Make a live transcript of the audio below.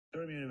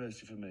Durham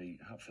University for me,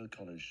 Hatfield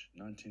College,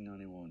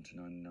 1991 to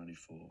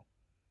 1994.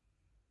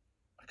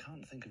 I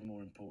can't think of a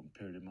more important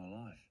period in my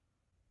life.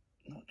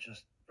 Not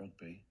just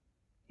rugby,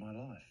 my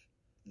life.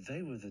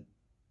 They were the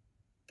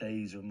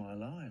days of my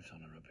lives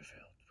on a rugby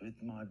field,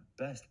 with my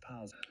best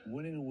pals.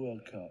 Winning a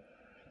World Cup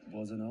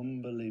was an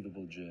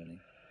unbelievable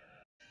journey,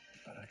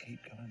 but I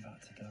keep coming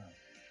back to Durham.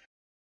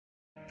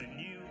 The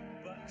new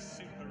BUCS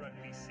Super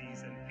Rugby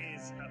season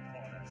is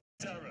upon us.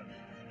 Durham,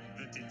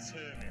 the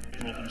determined,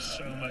 brought them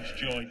so much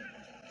joy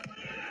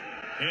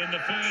in the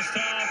first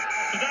half,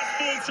 but that's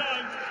full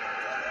time.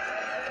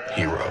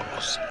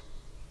 Heroes.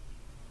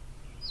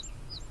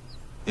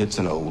 It's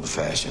an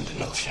old-fashioned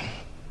notion.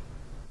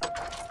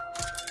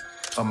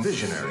 A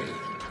visionary,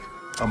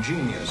 a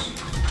genius,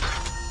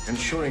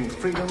 ensuring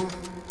freedom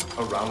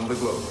around the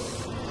globe.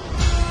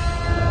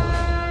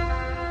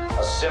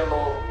 A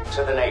symbol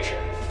to the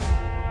nation,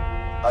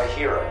 a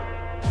hero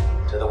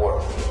to the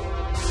world.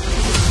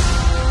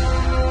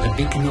 A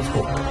beacon of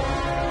hope,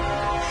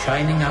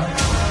 shining out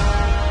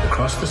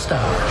across the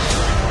stars.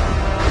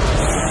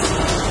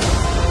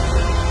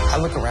 I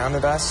look around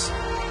at us,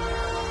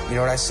 you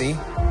know what I see?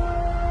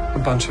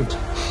 A bunch of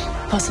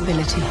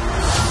possibility.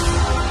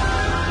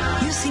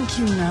 You think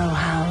you know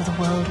how the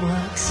world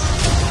works?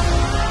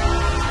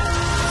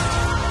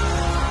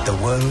 The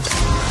world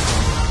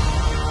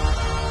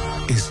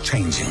is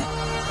changing.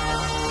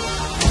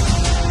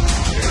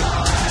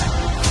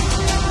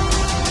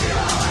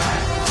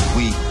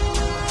 We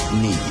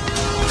need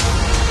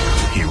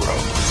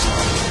heroes.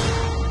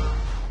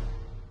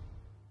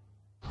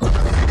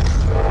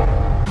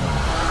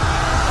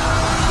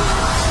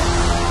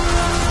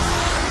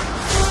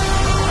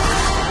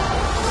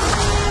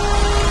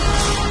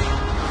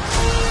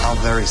 Our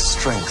very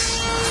strength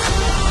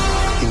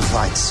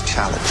invites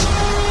challenge.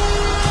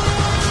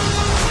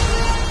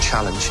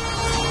 Challenge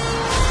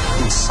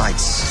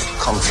incites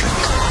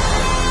conflict.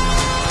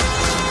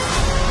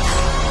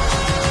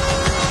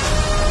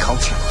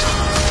 Conflict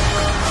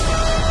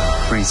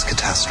breeds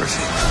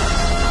catastrophe.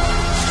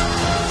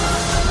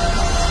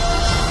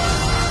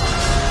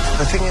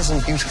 The thing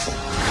isn't beautiful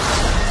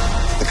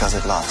because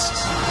it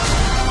lasts.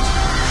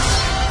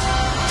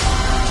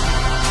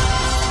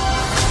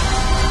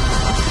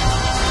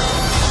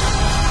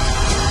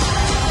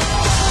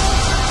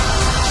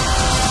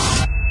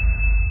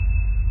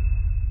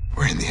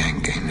 We're in the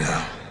end game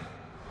now.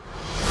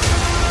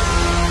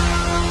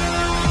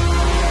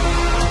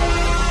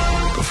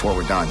 Before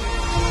we're done,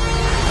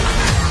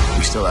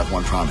 we still have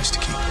one promise to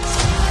keep.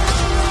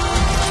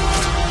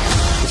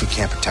 If you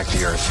can't protect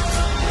the Earth,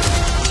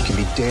 you can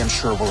be damn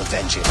sure we'll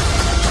avenge it.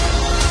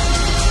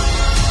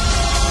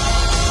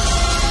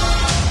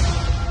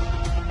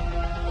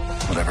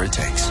 Whatever it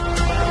takes.